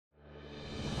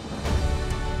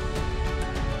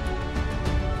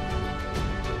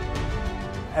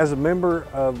As a member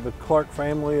of the Clark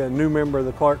family, a new member of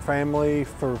the Clark family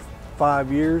for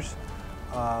 5 years,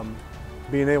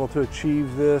 being able to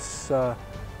achieve this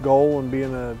goal and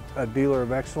being a dealer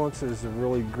of excellence is a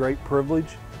really great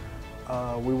privilege.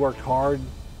 We worked hard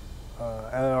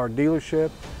at our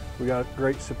dealership. We got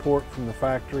great support from the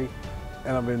factory,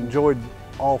 and I've enjoyed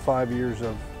all 5 years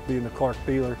of being a Clark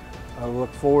dealer. I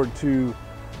look forward to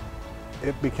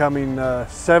it becoming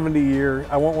 70-year.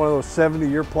 I want one of those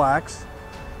 70-year plaques,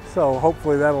 so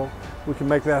hopefully we can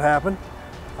make that happen.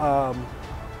 But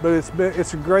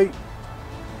it's a great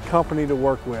company to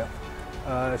work with.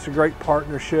 It's a great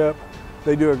partnership.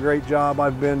 They do a great job.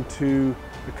 I've been to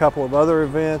a couple of other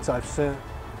events. I've sent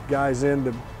guys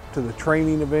in to the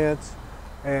training events,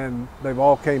 and they've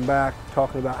all came back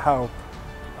talking about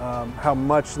how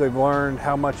much they've learned,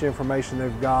 how much information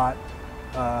they've got,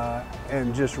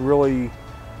 and just really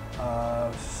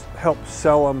help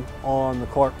sell them on the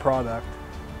Clark product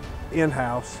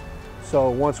in-house. So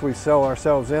once we sell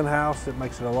ourselves in-house, it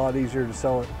makes it a lot easier to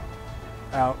sell it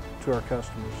out to our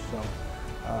customers. So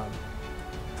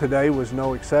today was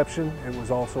no exception. It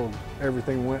was also,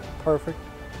 everything went perfect,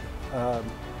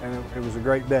 and it was a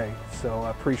great day. So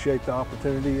I appreciate the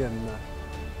opportunity and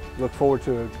look forward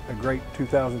to a great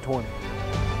 2020.